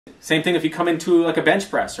Same thing if you come into like a bench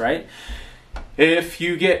press, right? If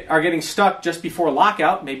you are getting stuck just before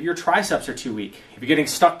lockout, maybe your triceps are too weak. If you're getting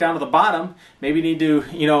stuck down to the bottom, maybe you need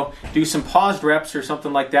to, do some paused reps or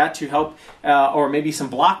something like that to help, or maybe some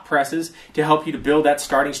block presses to help you to build that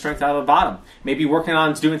starting strength out of the bottom. Maybe working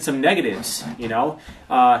on doing some negatives,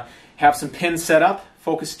 have some pins set up,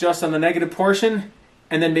 focus just on the negative portion,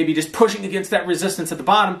 and then maybe just pushing against that resistance at the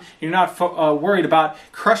bottom. You're not worried about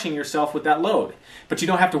crushing yourself with that load. But you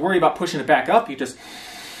don't have to worry about pushing it back up. You just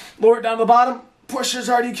lower it down to the bottom, push as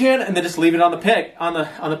hard as you can, and then just leave it on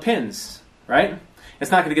the pins, right? It's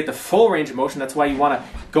not going to get the full range of motion. That's why you want to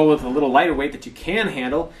go with a little lighter weight that you can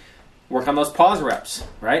handle. Work on those pause reps,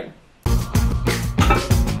 right?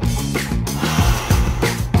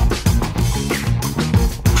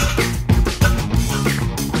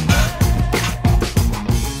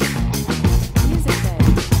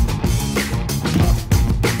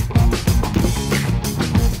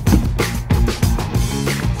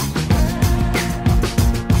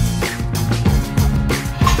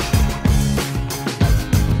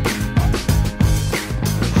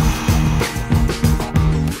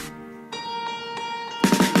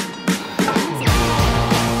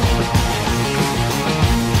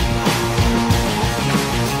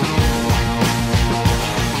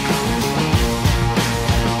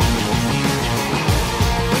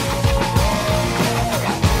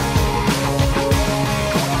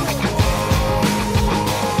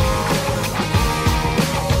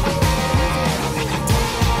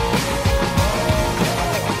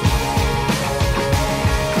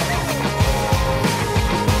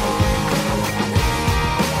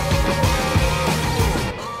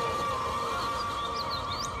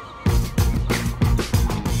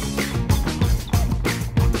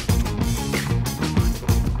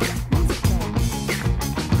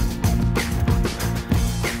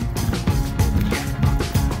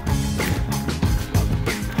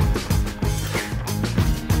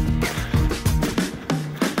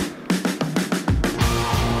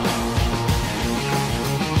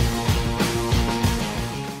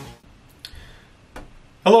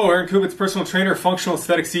 Hello, Aaron Kubitz, personal trainer, functional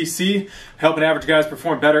aesthetics EC, helping average guys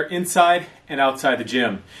perform better inside and outside the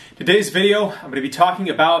gym. Today's video, I'm going to be talking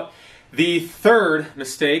about the third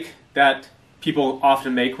mistake that people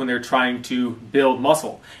often make when they're trying to build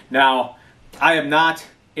muscle. Now, I am not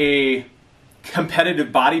a competitive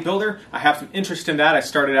bodybuilder. I have some interest in that. I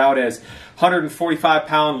started out as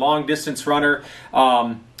 145-pound long distance runner.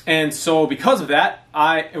 And so because of that,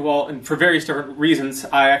 and for various different reasons,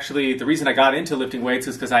 the reason I got into lifting weights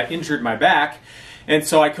is because I injured my back. And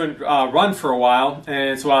so I couldn't run for a while.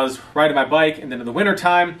 And so I was riding my bike, and then in the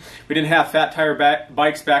wintertime, we didn't have fat tire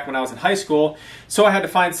bikes back when I was in high school. So I had to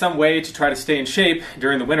find some way to try to stay in shape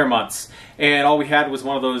during the winter months. And all we had was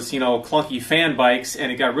one of those, clunky fan bikes,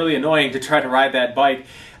 and it got really annoying to try to ride that bike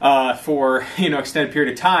for, extended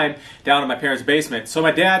period of time down in my parents' basement. So my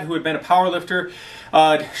dad, who had been a power lifter,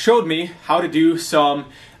 showed me how to do some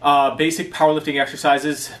basic powerlifting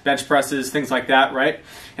exercises, bench presses, things like that, right?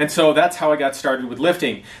 And so that's how I got started with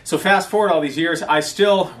lifting. So fast forward all these years, I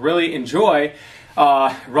still really enjoy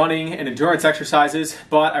running and endurance exercises,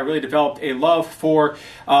 but I really developed a love for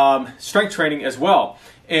strength training as well.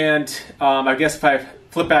 And I guess if I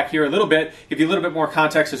flip back here a little bit, give you a little bit more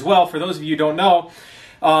context as well. For those of you who don't know,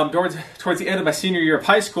 towards the end of my senior year of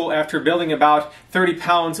high school, after building about 30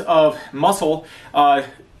 pounds of muscle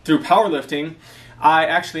through powerlifting, I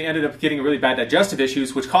actually ended up getting really bad digestive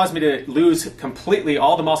issues, which caused me to lose completely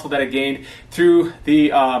all the muscle that I gained through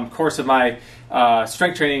the course of my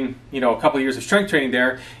strength training, a couple of years of strength training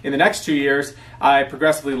there. In the next 2 years, I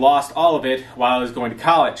progressively lost all of it while I was going to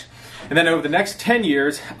college. And then over the next 10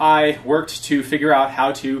 years, I worked to figure out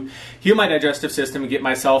how to heal my digestive system and get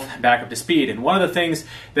myself back up to speed. And one of the things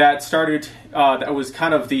that that was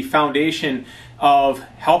kind of the foundation of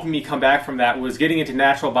helping me come back from that was getting into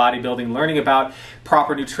natural bodybuilding, learning about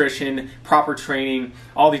proper nutrition, proper training,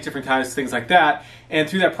 all these different kinds of things like that. And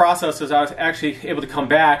through that process, as I was actually able to come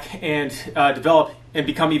back and develop and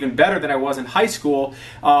become even better than I was in high school,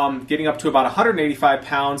 getting up to about 185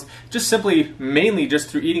 pounds, mainly just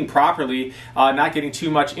through eating properly, not getting too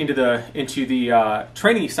much into the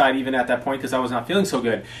training side even at that point because I was not feeling so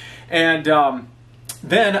good. And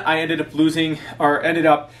then I ended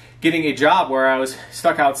up getting a job where I was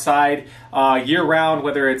stuck outside year-round,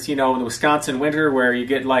 whether it's in the Wisconsin winter where you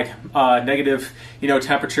get like negative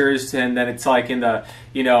temperatures, and then it's like in the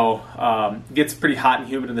gets pretty hot and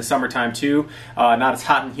humid in the summertime too. Not as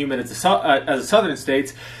hot and humid as the southern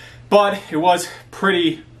states, but it was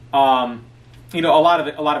pretty you know, a lot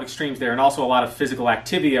of extremes there, and also a lot of physical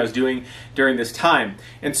activity I was doing during this time.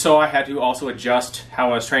 And so I had to also adjust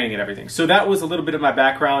how I was training and everything. So that was a little bit of my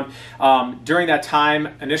background. During that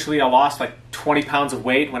time, initially I lost like 20 pounds of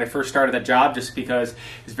weight when I first started that job, just because it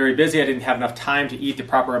was very busy. I didn't have enough time to eat the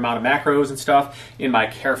proper amount of macros and stuff in my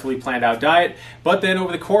carefully planned out diet. But then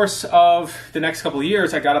over the course of the next couple of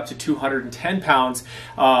years, I got up to 210 pounds,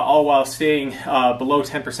 all while staying below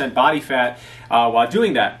 10% body fat while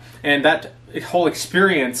doing that. And that whole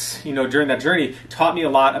experience, you know, during that journey taught me a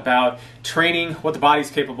lot about training, what the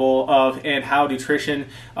body's capable of, and how nutrition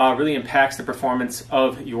really impacts the performance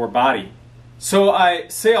of your body. So I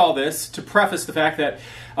say all this to preface the fact that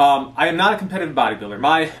I am not a competitive bodybuilder.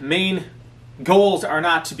 My main goals are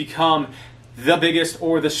not to become the biggest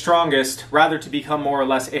or the strongest, rather to become more or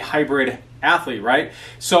less a hybrid athlete, right?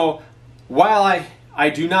 So while I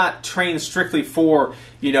do not train strictly for,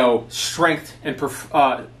 you know, strength and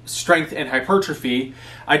hypertrophy,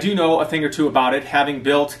 I do know a thing or two about it, having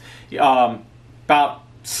built about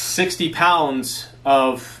 60 pounds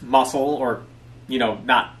of muscle, or, you know,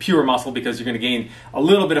 not pure muscle, because you're going to gain a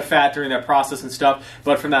little bit of fat during that process and stuff,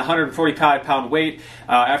 but from that 145 pound weight,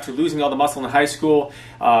 after losing all the muscle in high school,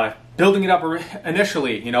 building it up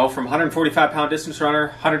initially, you know, from 145 pound distance runner,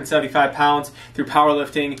 175 pounds through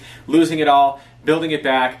powerlifting, losing it all, building it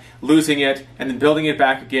back, losing it, and then building it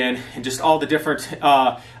back again, and just all the different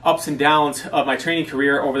ups and downs of my training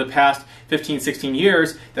career over the past 15, 16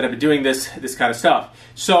 years that I've been doing this kind of stuff.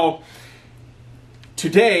 So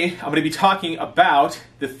today, I'm going to be talking about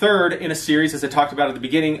the third in a series, as I talked about at the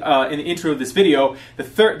beginning in the intro of this video.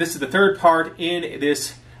 This is the third part in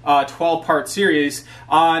this 12-part series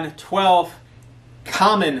on 12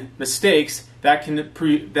 common mistakes that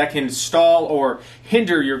can stall or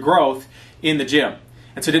hinder your growth in the gym.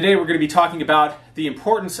 And so today we're going to be talking about the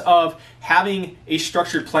importance of having a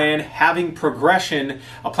structured plan, having progression,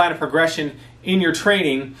 a plan of progression in your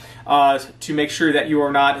training to make sure that you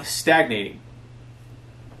are not stagnating.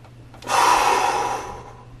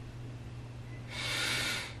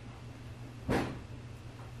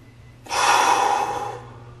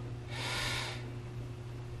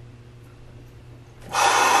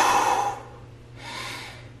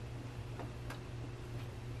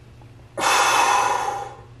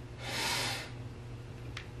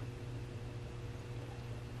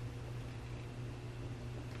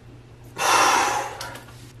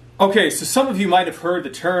 Okay, so some of you might have heard the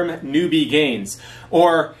term newbie gains,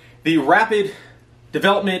 or the rapid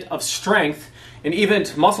development of strength and even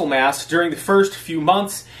muscle mass during the first few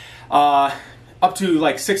months, up to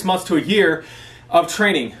like 6 months to a year of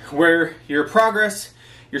training, where your progress,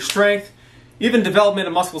 your strength, even development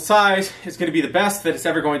of muscle size is going to be the best that it's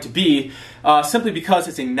ever going to be, simply because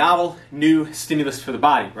it's a novel, new stimulus for the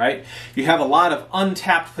body, right? You have a lot of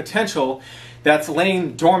untapped potential that's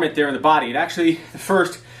laying dormant there in the body. And actually, the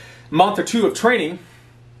first month or two of training,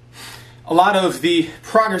 a lot of the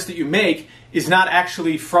progress that you make is not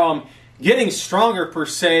actually from getting stronger per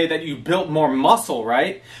se, that you built more muscle,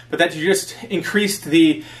 right? But that you just increased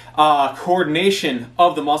the coordination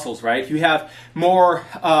of the muscles, right? You have more,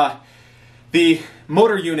 the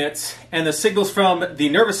motor units and the signals from the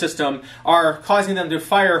nervous system are causing them to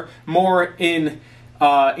fire more in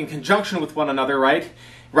conjunction with one another, right?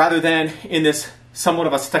 Rather than in this somewhat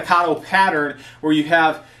of a staccato pattern where you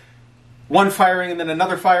have one firing and then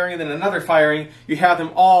another firing and then another firing. You have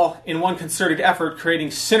them all in one concerted effort, creating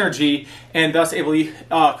synergy, and thus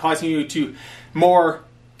causing you to more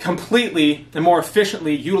completely and more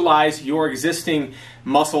efficiently utilize your existing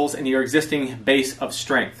muscles and your existing base of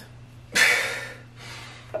strength.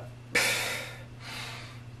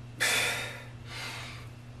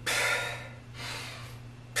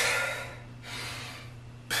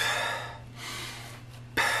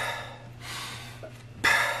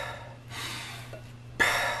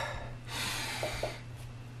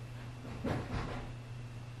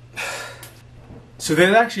 So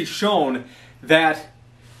they've actually shown that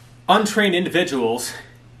untrained individuals,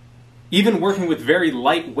 even working with very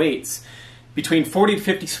light weights, between 40 to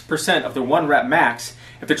 50% of their 1 rep max,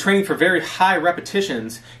 if they're training for very high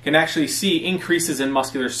repetitions, can actually see increases in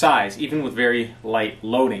muscular size, even with very light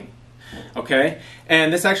loading. Okay?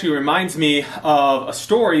 And this actually reminds me of a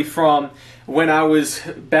story from when I was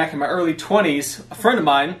back in my early 20s. A friend of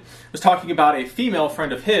mine was talking about a female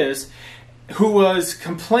friend of his who was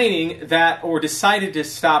complaining that, or decided to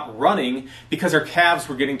stop running because her calves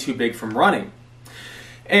were getting too big from running.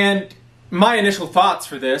 And my initial thoughts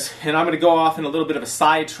for this, and I'm going to go off in a little bit of a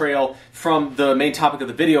side trail from the main topic of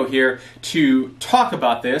the video here to talk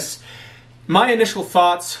about this. My initial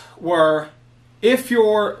thoughts were, if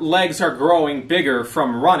your legs are growing bigger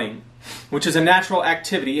from running, which is a natural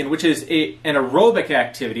activity and which is an aerobic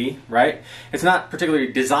activity, right? It's not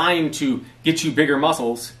particularly designed to get you bigger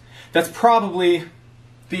muscles. That's probably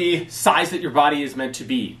the size that your body is meant to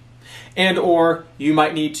be. And or you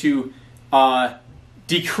might need to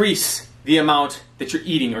decrease the amount that you're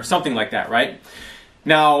eating or something like that, right?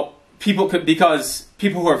 Now, because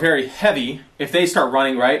people who are very heavy, if they start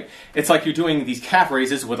running, right, it's like you're doing these calf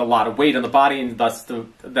raises with a lot of weight on the body, and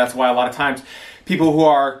that's why a lot of times people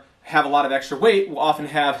who have a lot of extra weight will often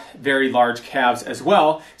have very large calves as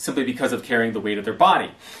well, simply because of carrying the weight of their body.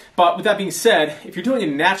 But with that being said, if you're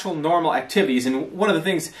doing natural, normal activities, and one of the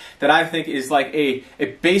things that I think is like a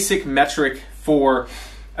basic metric for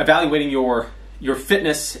evaluating your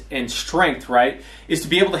fitness and strength, right, is to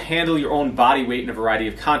be able to handle your own body weight in a variety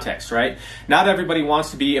of contexts, right? Not everybody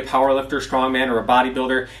wants to be a powerlifter, strongman, or a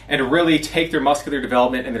bodybuilder and to really take their muscular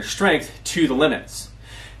development and their strength to the limits.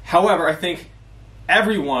 However, I think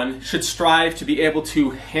everyone should strive to be able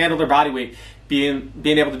to handle their body weight, being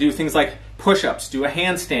able to do things like push-ups, do a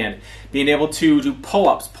handstand, being able to do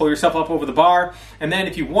pull-ups, pull yourself up over the bar, and then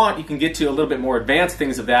if you want, you can get to a little bit more advanced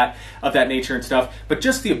things of that nature and stuff, but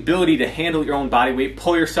just the ability to handle your own body weight,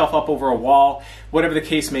 pull yourself up over a wall, whatever the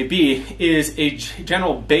case may be, is a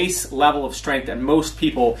general base level of strength that most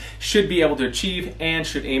people should be able to achieve and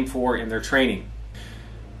should aim for in their training.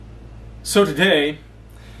 So today,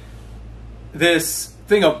 this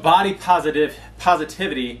thing of body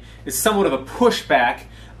positivity is somewhat of a pushback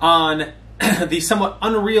on the somewhat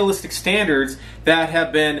unrealistic standards that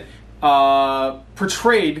have been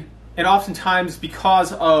portrayed, and oftentimes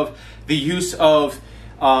because of the use of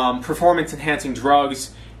performance-enhancing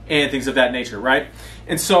drugs and things of that nature, right?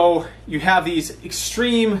 And so you have these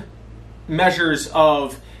extreme measures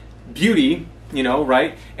of beauty, you know,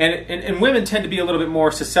 right? And women tend to be a little bit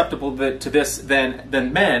more susceptible to this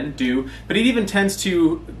than men do, but it even tends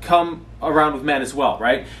to come around with men as well,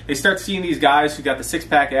 right? They start seeing these guys who got the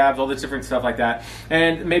six-pack abs, all this different stuff like that,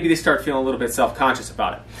 and maybe they start feeling a little bit self-conscious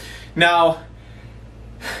about it. Now,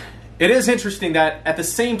 it is interesting that at the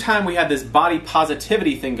same time we have this body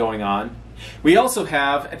positivity thing going on, we also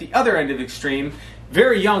have, at the other end of the extreme,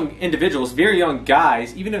 very young individuals, very young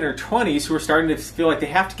guys, even in their 20s, who are starting to feel like they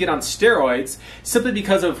have to get on steroids simply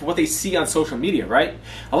because of what they see on social media, right?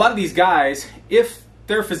 A lot of these guys, if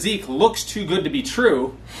their physique looks too good to be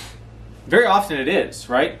true, very often it is,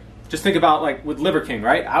 right? Just think about like with Liver King,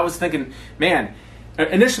 right? I was thinking, man,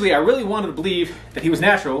 initially I really wanted to believe that he was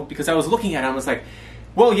natural because I was looking at him, I was like,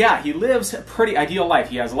 well, yeah, he lives a pretty ideal life.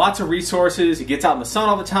 He has lots of resources. He gets out in the sun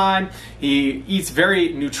all the time. He eats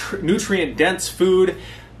very nutrient-dense food,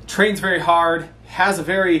 trains very hard, has a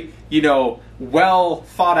very, well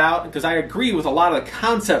thought out, because I agree with a lot of the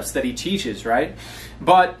concepts that he teaches, right?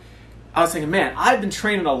 But I was thinking, man, I've been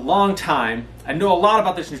training a long time. I know a lot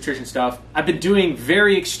about this nutrition stuff. I've been doing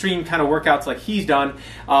very extreme kind of workouts like he's done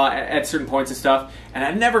at certain points and stuff, and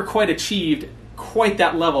I never quite achieved quite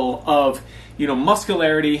that level of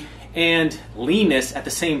muscularity and leanness at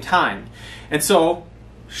the same time. And so,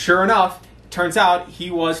 sure enough, turns out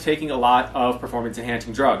he was taking a lot of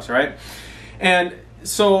performance-enhancing drugs, right? And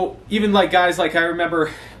so even like guys like I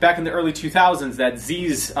remember back in the early 2000s, that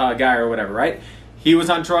Z's guy or whatever, right? He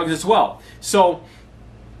was on drugs as well. So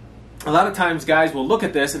a lot of times guys will look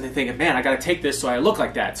at this and they think, man, I got to take this so I look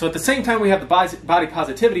like that. So at the same time we have the body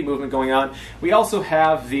positivity movement going on, we also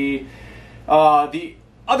have the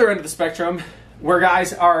other end of the spectrum, where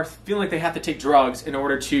guys are feeling like they have to take drugs in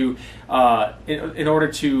order to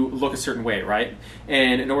look a certain way, right?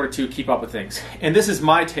 And in order to keep up with things. And this is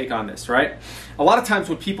my take on this, right? A lot of times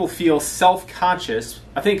when people feel self-conscious,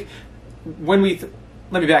 I think when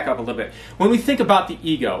let me back up a little bit. When we think about the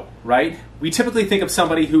ego, right? We typically think of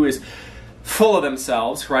somebody who is full of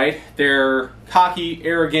themselves, right? They're cocky,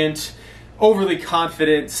 arrogant, overly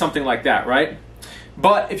confident, something like that, right?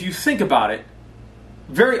 But if you think about it,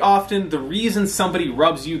 very often the reason somebody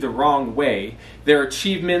rubs you the wrong way, their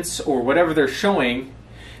achievements or whatever they're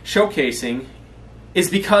showcasing, is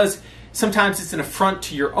because sometimes it's an affront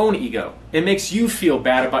to your own ego. It makes you feel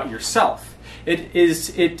bad about yourself. It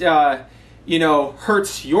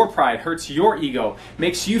hurts your pride, hurts your ego,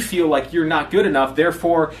 makes you feel like you're not good enough,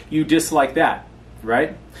 therefore you dislike that,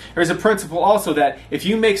 right? There's a principle also that if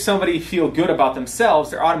you make somebody feel good about themselves,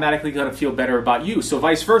 they're automatically going to feel better about you. So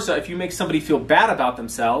vice versa, if you make somebody feel bad about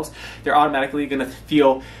themselves, they're automatically going to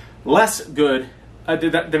feel less good. They're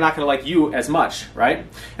not going to like you as much, right?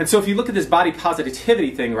 And so if you look at this body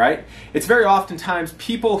positivity thing, right, it's very oftentimes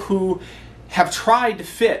people who have tried to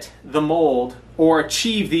fit the mold or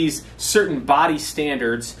achieve these certain body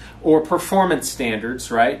standards or performance standards,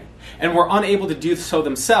 right, and were unable to do so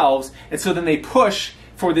themselves, and so then they push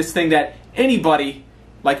for this thing that anybody,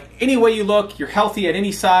 like any way you look, you're healthy at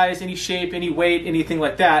any size, any shape, any weight, anything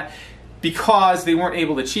like that, because they weren't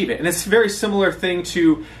able to achieve it. And it's a very similar thing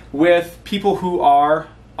to with people who are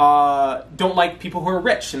don't like people who are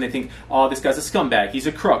rich, and they think, oh, this guy's a scumbag, he's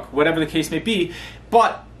a crook, whatever the case may be.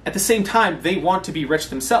 But at the same time, they want to be rich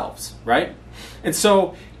themselves, right? And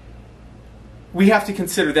so we have to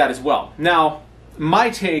consider that as well. Now, my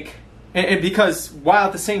take, and because while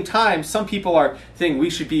at the same time, some people are saying we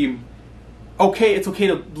should be okay, it's okay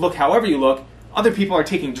to look however you look, other people are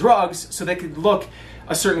taking drugs so they could look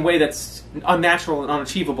a certain way that's unnatural and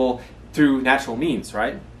unachievable through natural means,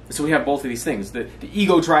 right? So we have both of these things, the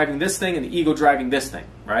ego driving this thing and the ego driving this thing,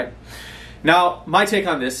 right? Now, my take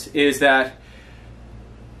on this is that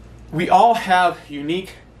we all have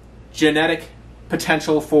unique genetic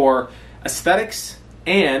potential for aesthetics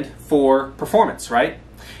and for performance, right?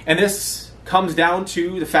 And this comes down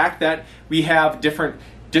to the fact that we have different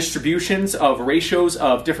distributions of ratios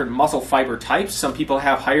of different muscle fiber types. Some people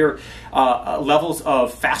have higher levels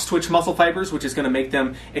of fast twitch muscle fibers, which is going to make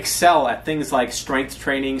them excel at things like strength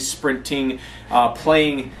training, sprinting,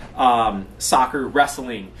 playing soccer,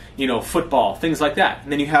 wrestling, football, things like that.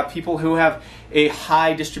 And then you have people who have a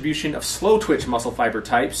high distribution of slow twitch muscle fiber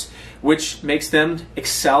types, which makes them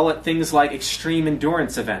excel at things like extreme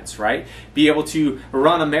endurance events, right? Be able to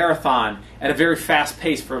run a marathon at a very fast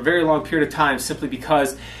pace for a very long period of time simply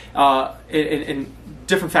because, and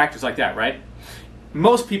different factors like that, right?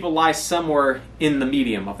 Most people lie somewhere in the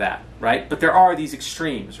medium of that, right? But there are these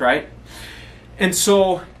extremes, right? And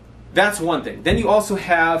so that's one thing. Then you also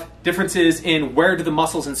have differences in where do the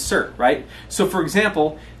muscles insert, right? So for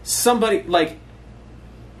example, somebody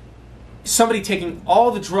taking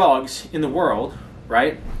all the drugs in the world,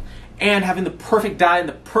 right, and having the perfect diet and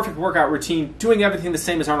the perfect workout routine, doing everything the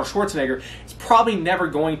same as Arnold Schwarzenegger, is probably never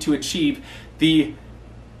going to achieve the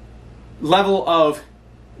level of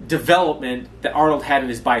development that Arnold had in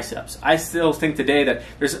his biceps. I still think today that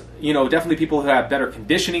there's, definitely people who have better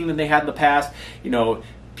conditioning than they had in the past,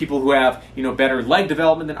 people who have, better leg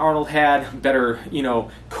development than Arnold had, better,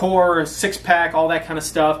 core, six-pack, all that kind of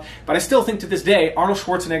stuff. But I still think to this day, Arnold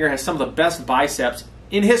Schwarzenegger has some of the best biceps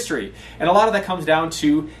in history. And a lot of that comes down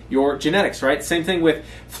to your genetics, right? Same thing with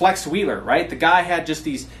Flex Wheeler, right? The guy had just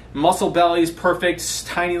these muscle bellies, perfect,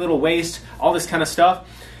 tiny little waist, all this kind of stuff.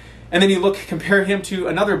 And then you compare him to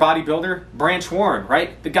another bodybuilder, Branch Warren,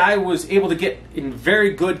 right? The guy was able to get in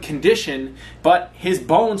very good condition, but his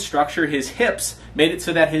bone structure, his hips, made it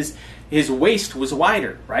so that his waist was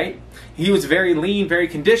wider, right? He was very lean, very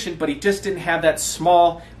conditioned, but he just didn't have that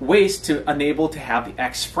small waist to enable to have the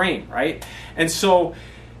X frame, right? And so,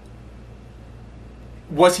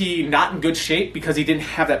 was he not in good shape because he didn't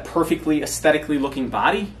have that perfectly aesthetically looking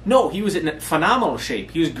body? No, he was in phenomenal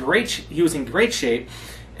shape. He was in great shape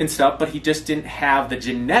and stuff, but he just didn't have the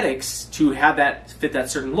genetics to have that fit that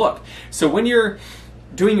certain look. So when you're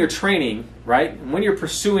doing your training, right, and when you're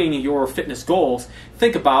pursuing your fitness goals,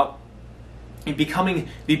 think about becoming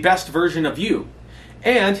the best version of you.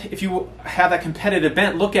 And if you have that competitive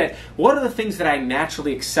bent, look at what are the things that I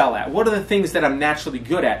naturally excel at? What are the things that I'm naturally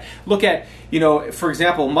good at? Look at, for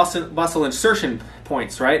example, muscle insertion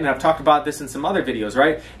points, right? And I've talked about this in some other videos,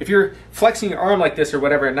 right? If you're flexing your arm like this or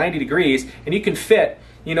whatever at 90 degrees, and you can fit,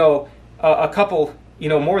 a couple,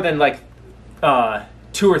 more than like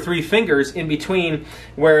 2 or 3 fingers in between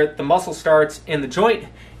where the muscle starts and the joint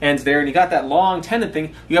ends there, and you got that long tendon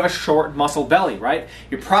thing, you have a short muscle belly, right?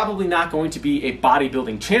 You're probably not going to be a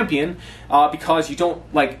bodybuilding champion because you don't,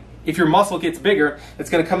 if your muscle gets bigger,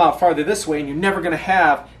 it's going to come out farther this way, and you're never going to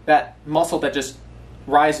have that muscle that just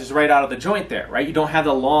rises right out of the joint there, right? You don't have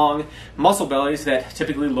the long muscle bellies that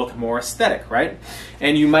typically look more aesthetic, right?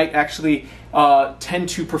 And you might actually tend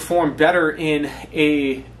to perform better in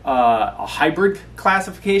a hybrid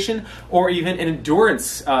classification or even an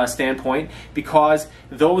endurance standpoint, because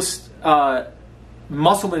those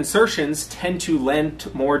muscle insertions tend to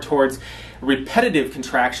lend more towards repetitive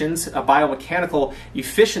contractions, a biomechanical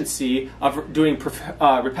efficiency of doing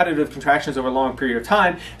repetitive contractions over a long period of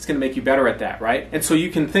time. It's going to make you better at that, right? And so you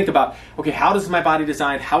can think about, okay, how does my body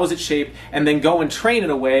designed? How is it shaped? And then go and train in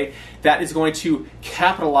a way that is going to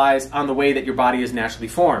capitalize on the way that your body is naturally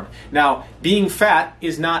formed. Now, being fat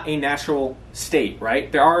is not a natural state,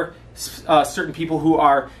 right? There are certain people who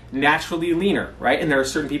are naturally leaner, right? And there are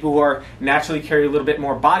certain people who are naturally carry a little bit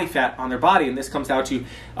more body fat on their body, and this comes down to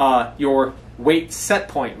your weight set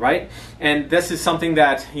point, right? And this is something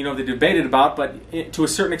that, they debated about, but to a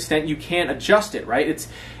certain extent you can adjust it, right?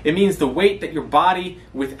 It means the weight that your body,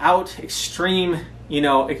 without extreme,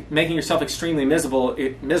 making yourself extremely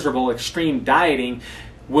miserable, extreme dieting,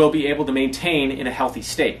 will be able to maintain in a healthy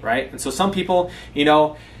state, right? And so some people, you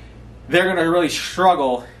know, they're going to really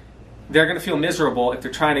struggle. They're going to feel miserable if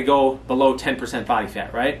they're trying to go below 10% body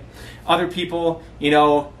fat, right? Other people, you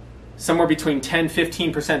know, somewhere between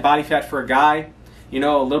 10-15% body fat for a guy, you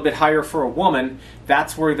know, a little bit higher for a woman.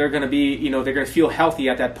 That's where they're going to be, you know, they're going to feel healthy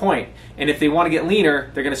at that point. And if they want to get leaner,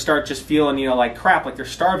 they're going to start just feeling, you know, like crap, like they're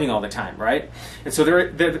starving all the time, right? And so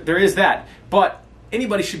there is that. But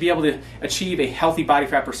anybody should be able to achieve a healthy body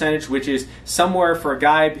fat percentage, which is somewhere for a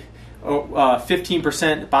guy,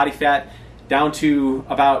 15% body fat down to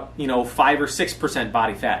about, you know, 5 or 6%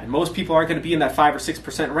 body fat. And most people aren't going to be in that 5 or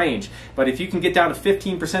 6% range. But if you can get down to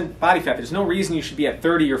 15% body fat, there's no reason you should be at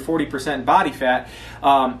 30 or 40% body fat.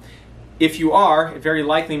 If you are, it very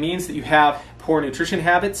likely means that you have poor nutrition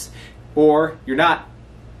habits, or you're not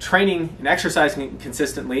training and exercising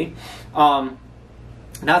consistently, not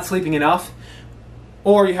sleeping enough,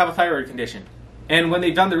 or you have a thyroid condition. And when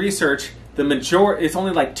they've done the research, it's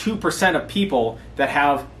only like 2% of people that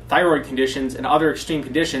have thyroid conditions and other extreme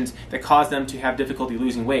conditions that cause them to have difficulty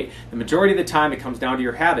losing weight. The majority of the time it comes down to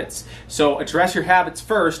your habits. So address your habits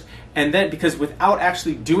first, and then, because without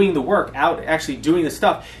actually doing the work, out actually doing the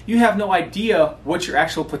stuff, you have no idea what your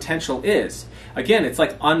actual potential is. Again, it's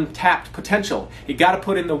like untapped potential. You got to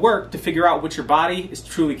put in the work to figure out what your body is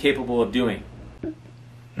truly capable of doing.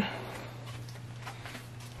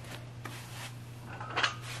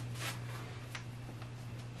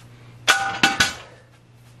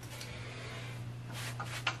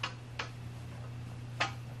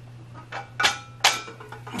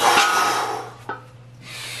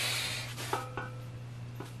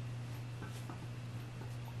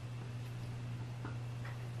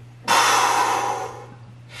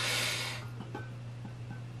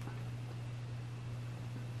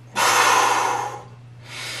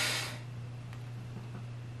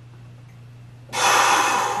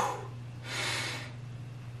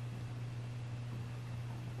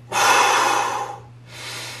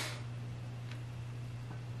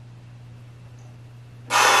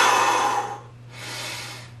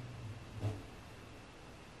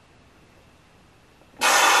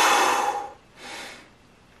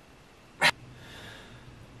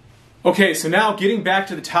 Okay, so now getting back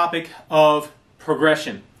to the topic of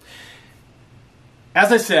progression.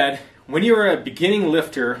 As I said, when you're a beginning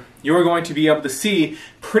lifter, you're going to be able to see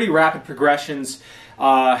pretty rapid progressions,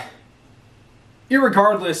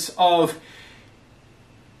 irregardless of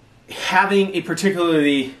having a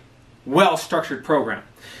particularly well-structured program.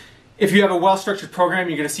 If you have a well-structured program,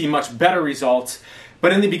 you're going to see much better results.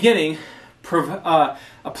 But in the beginning,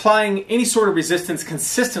 applying any sort of resistance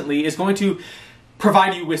consistently is going to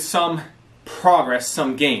provide you with some progress,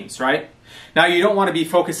 some gains, right? Now, you don't want to be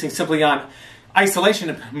focusing simply on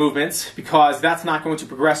isolation movements, because that's not going to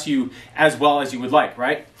progress you as well as you would like,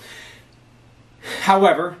 right?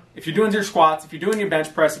 However, if you're doing your squats, if you're doing your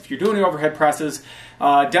bench press, if you're doing your overhead presses,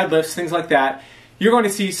 deadlifts, things like that, you're going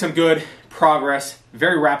to see some good progress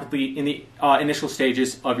very rapidly in the initial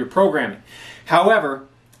stages of your programming. However,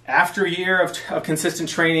 after a year of consistent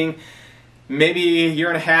training, maybe a year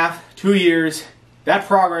and a half, 2 years, that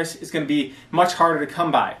progress is going to be much harder to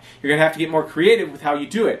come by. You're going to have to get more creative with how you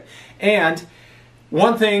do it. And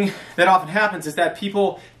one thing that often happens is that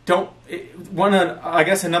people don't, I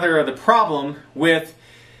guess another of the problem with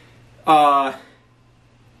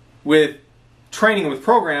training, with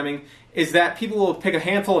programming, is that people will pick a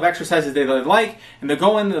handful of exercises they like, and they'll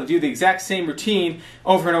go in and they'll do the exact same routine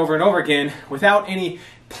over and over and over again without any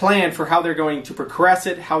plan for how they're going to progress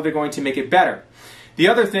it, how they're going to make it better. The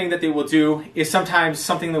other thing that they will do is sometimes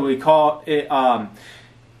something that we call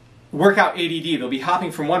workout ADD. They'll be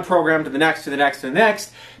hopping from one program to the next, to the next, to the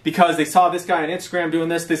next, because they saw this guy on Instagram doing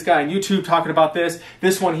this guy on YouTube talking about this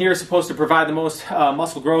one here is supposed to provide the most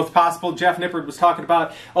muscle growth possible. Jeff Nippard was talking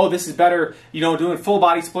about, oh, this is better, you know, doing full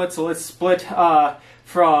body splits, so let's split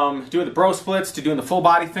from doing the bro splits to doing the full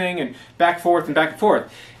body thing, and back and forth and back and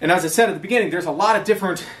forth. And as I said at the beginning, there's a lot of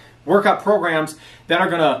different workout programs that are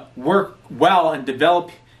going to work well and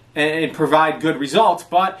develop and provide good results,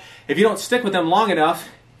 but if you don't stick with them long enough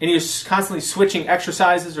and you're constantly switching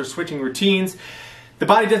exercises or switching routines, the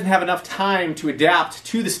body doesn't have enough time to adapt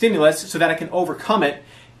to the stimulus so that it can overcome it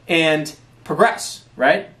and progress,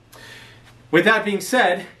 right? With that being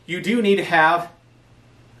said, you do need to have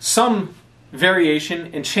some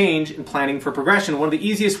variation and change in planning for progression. One of the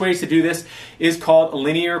easiest ways to do this is called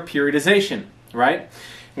linear periodization, right?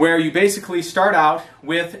 Where you basically start out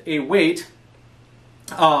with a weight,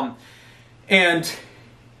 and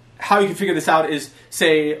how you can figure this out is,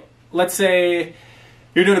 let's say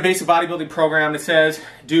you're doing a basic bodybuilding program that says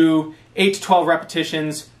do 8 to 12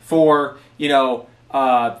 repetitions for, you know,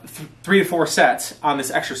 3 to 4 sets on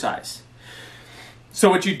this exercise. So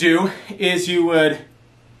what you do is you would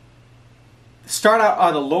start out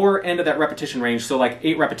on the lower end of that repetition range, so like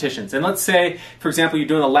 8 repetitions. And let's say, for example, you're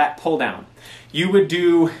doing a lat pull down. You would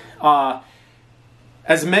do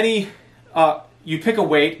as many, you pick a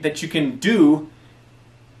weight that you can do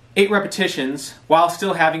 8 repetitions while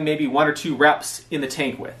still having maybe 1 or 2 reps in the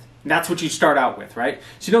tank with. And that's what you start out with, right?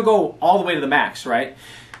 So you don't go all the way to the max, right?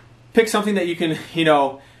 Pick something that you can,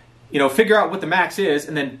 figure out what the max is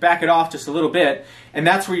and then back it off just a little bit, and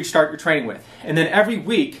that's where you start your training with. And then every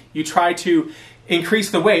week you try to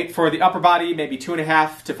increase the weight for the upper body, maybe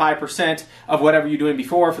 2.5 to 5% of whatever you're doing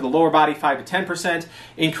before. For the lower body, 5 to 10%,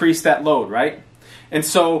 increase that load, right? And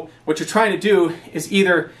so what you're trying to do is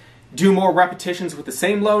either do more repetitions with the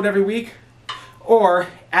same load every week, or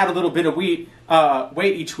add a little bit of weight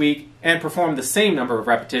each week and perform the same number of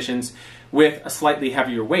repetitions with a slightly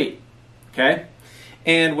heavier weight, okay?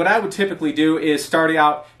 And what I would typically do is start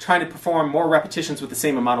out trying to perform more repetitions with the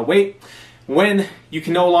same amount of weight. When you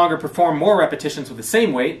can no longer perform more repetitions with the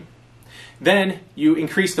same weight, then you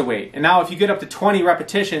increase the weight. And now if you get up to 20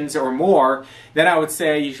 repetitions or more, then I would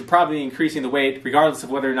say you should probably be increasing the weight regardless of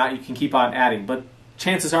whether or not you can keep on adding. But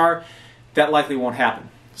chances are that likely won't happen.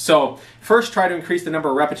 So first try to increase the number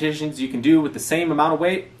of repetitions you can do with the same amount of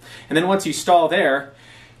weight. And then once you stall there,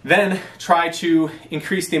 then try to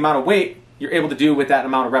increase the amount of weight you're able to do with that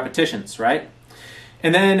amount of repetitions, right?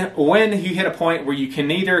 And then when you hit a point where you can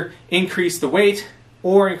either increase the weight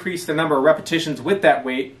or increase the number of repetitions with that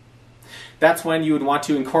weight, that's when you would want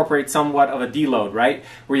to incorporate somewhat of a deload, right?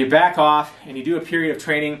 Where you back off and you do a period of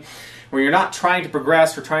training where you're not trying to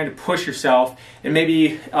progress or trying to push yourself, and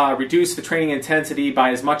maybe reduce the training intensity by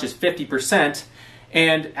as much as 50%.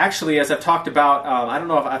 And actually, as I've talked about,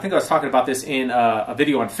 I think I was talking about this in a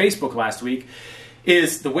video on Facebook last week,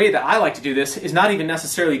 is the way that I like to do this is not even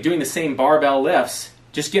necessarily doing the same barbell lifts.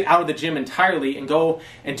 Just get out of the gym entirely and go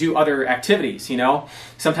and do other activities,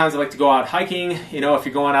 Sometimes I like to go out hiking, if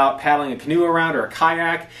you're going out paddling a canoe around or a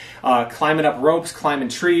kayak, climbing up ropes, climbing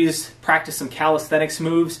trees, practice some calisthenics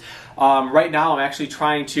moves. Right now I'm actually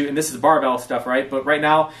trying to, and this is barbell stuff, right? But right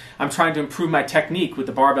now I'm trying to improve my technique with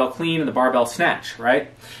the barbell clean and the barbell snatch,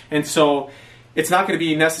 right? And so it's not going to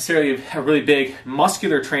be necessarily a really big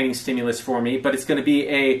muscular training stimulus for me, but it's going to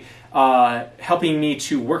be helping me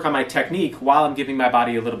to work on my technique while I'm giving my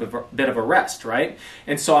body a little bit of a rest, right?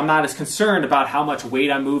 And so I'm not as concerned about how much weight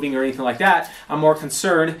I'm moving or anything like that. I'm more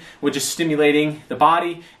concerned with just stimulating the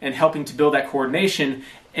body and helping to build that coordination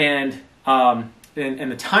and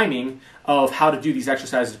the timing of how to do these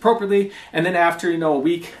exercises appropriately. And then after a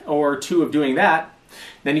week or 2 of doing that,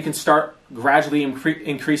 then you can start gradually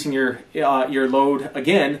increasing your load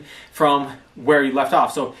again from where you left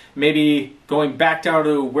off. So maybe going back down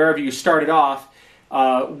to wherever you started off,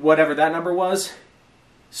 whatever that number was,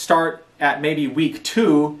 start at maybe week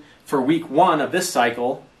 2 for week 1 of this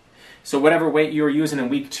cycle. So whatever weight you were using in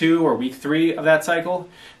week 2 or week 3 of that cycle,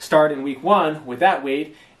 start in week 1 with that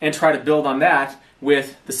weight and try to build on that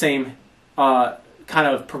with the same kind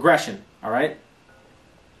of progression, all right?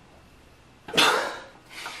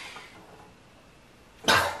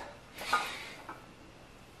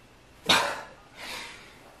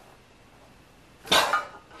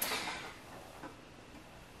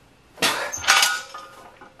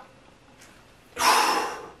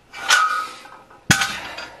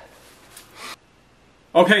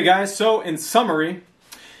 Okay guys, so in summary,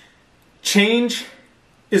 change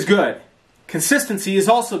is good. Consistency is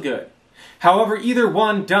also good. However, either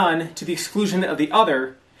one done to the exclusion of the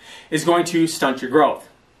other is going to stunt your growth.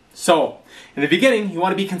 So, in the beginning, you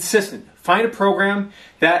want to be consistent. Find a program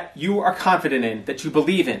that you are confident in, that you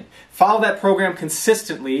believe in. Follow that program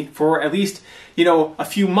consistently for at least, a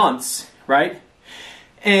few months, right?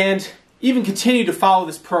 And even continue to follow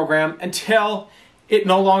this program until it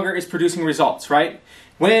no longer is producing results, right?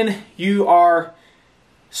 When you are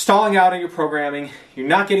stalling out on your programming, you're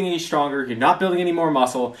not getting any stronger, you're not building any more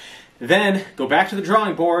muscle, then go back to the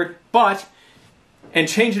drawing board, and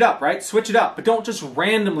change it up, right? Switch it up, but don't just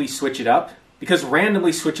randomly switch it up, because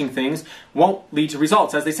randomly switching things won't lead to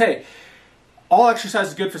results. As they say, all exercise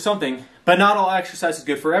is good for something, but not all exercise is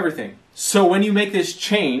good for everything. So when you make this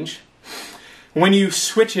change, when you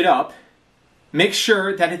switch it up, make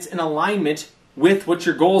sure that it's in alignment with what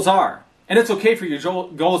your goals are. And it's okay for your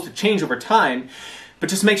goals to change over time, but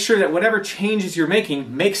just make sure that whatever changes you're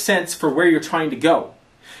making makes sense for where you're trying to go.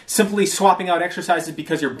 Simply swapping out exercises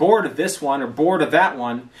because you're bored of this one or bored of that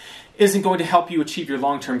one isn't going to help you achieve your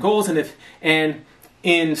long-term goals, and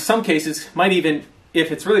in some cases might even, if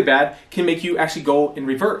it's really bad, can make you actually go in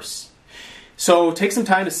reverse. So take some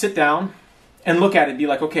time to sit down and look at it and be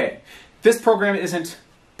like, okay, this program isn't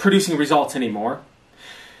producing results anymore.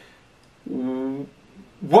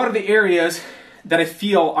 What are the areas that I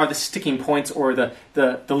feel are the sticking points or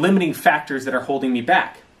the limiting factors that are holding me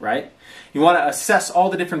back, right? You want to assess all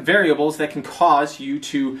the different variables that can cause you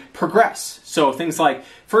to progress. So things like,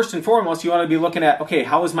 first and foremost, you want to be looking at, okay,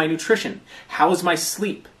 how is my nutrition? How is my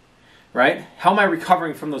sleep, right? How am I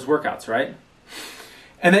recovering from those workouts, right?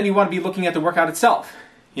 And then you want to be looking at the workout itself.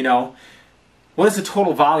 You know, what is the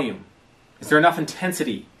total volume? Is there enough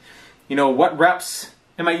intensity? You know, what reps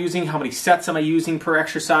am I using? How many sets am I using per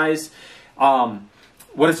exercise?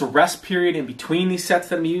 What is the rest period in between these sets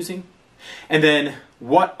that I'm using? And then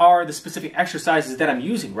what are the specific exercises that I'm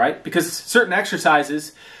using, right? Because certain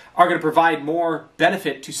exercises are going to provide more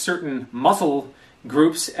benefit to certain muscle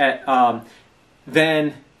groups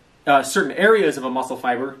than certain areas of a muscle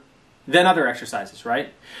fiber than other exercises,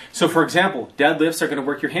 right? So for example, deadlifts are going to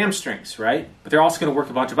work your hamstrings, right? But they're also going to work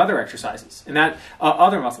a bunch of other exercises and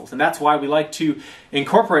other muscles. And that's why we like to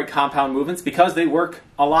incorporate compound movements, because they work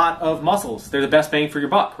a lot of muscles. They're the best bang for your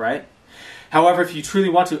buck, right? However, if you truly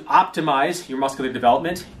want to optimize your muscular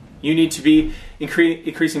development, you need to be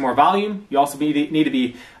increasing more volume. You also need to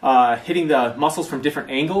be hitting the muscles from different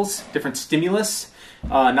angles, different stimulus.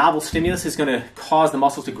 Novel stimulus is going to cause the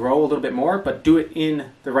muscles to grow a little bit more, but do it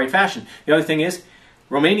in the right fashion. The other thing is,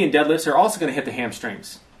 Romanian deadlifts are also going to hit the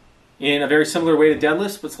hamstrings in a very similar way to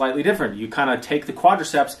deadlifts, but slightly different. You kind of take the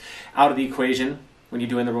quadriceps out of the equation when you're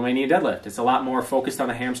doing the Romanian deadlift. It's a lot more focused on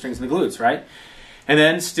the hamstrings and the glutes, right? And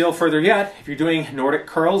then still further yet, if you're doing Nordic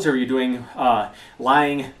curls or you're doing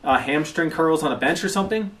lying hamstring curls on a bench or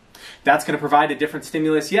something, that's going to provide a different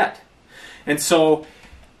stimulus yet. And so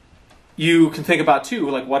you can think about too,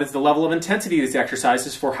 like, what is the level of intensity of these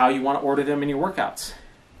exercises for how you want to order them in your workouts.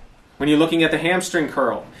 When you're looking at the hamstring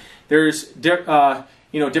curl, there's different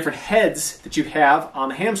heads that you have on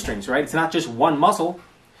the hamstrings, right? It's not just one muscle.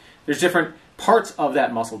 There's different parts of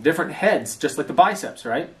that muscle, different heads, just like the biceps,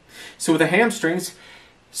 right? So with the hamstrings,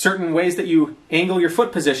 certain ways that you angle your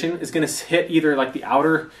foot position is going to hit either like the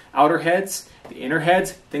outer heads, the inner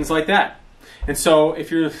heads, things like that. And so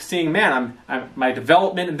if you're seeing, man, my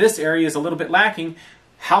development in this area is a little bit lacking,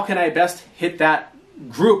 how can I best hit that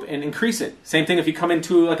group and increase it? Same thing if you come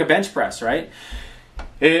into like a bench press, right?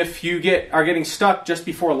 If you are getting stuck just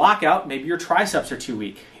before lockout, maybe your triceps are too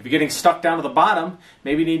weak. If you're getting stuck down to the bottom,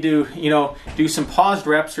 maybe you need to do some paused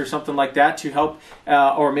reps or something like that to help,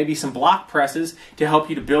 or maybe some block presses to help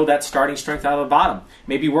you to build that starting strength out of the bottom.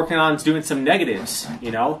 Maybe working on doing some negatives,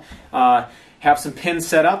 have some pins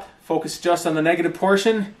set up, focus just on the negative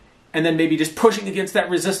portion, and then maybe just pushing against that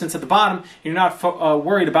resistance at the bottom. You're not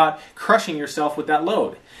worried about crushing yourself with that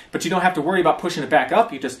load. But you don't have to worry about pushing it back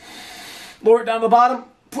up. You just lower it down to the bottom,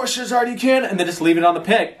 push as hard as you can, and then just leave it on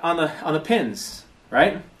the pins,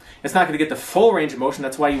 right? It's not going to get the full range of motion.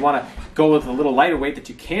 That's why you want to go with a little lighter weight that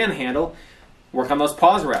you can handle. Work on those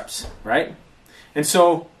pause reps, right? And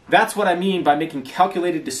so that's what I mean by making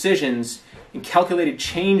calculated decisions and calculated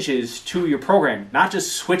changes to your program. Not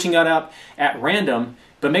just switching it up at random,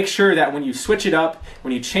 but make sure that when you switch it up,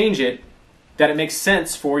 when you change it, that it makes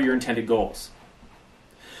sense for your intended goals.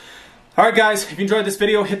 Alright guys, if you enjoyed this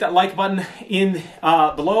video, hit that like button in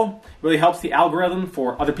below. It really helps the algorithm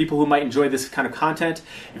for other people who might enjoy this kind of content.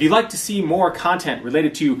 If you'd like to see more content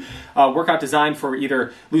related to workout design for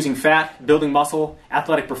either losing fat, building muscle,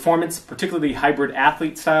 athletic performance, particularly hybrid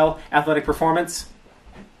athlete style athletic performance,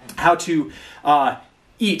 how to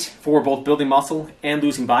eat for both building muscle and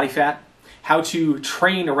losing body fat, how to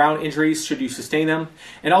train around injuries should you sustain them,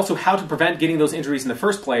 and also how to prevent getting those injuries in the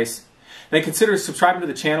first place, then consider subscribing to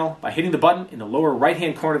the channel by hitting the button in the lower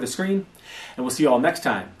right-hand corner of the screen, and we'll see you all next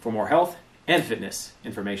time for more health and fitness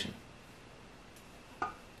information.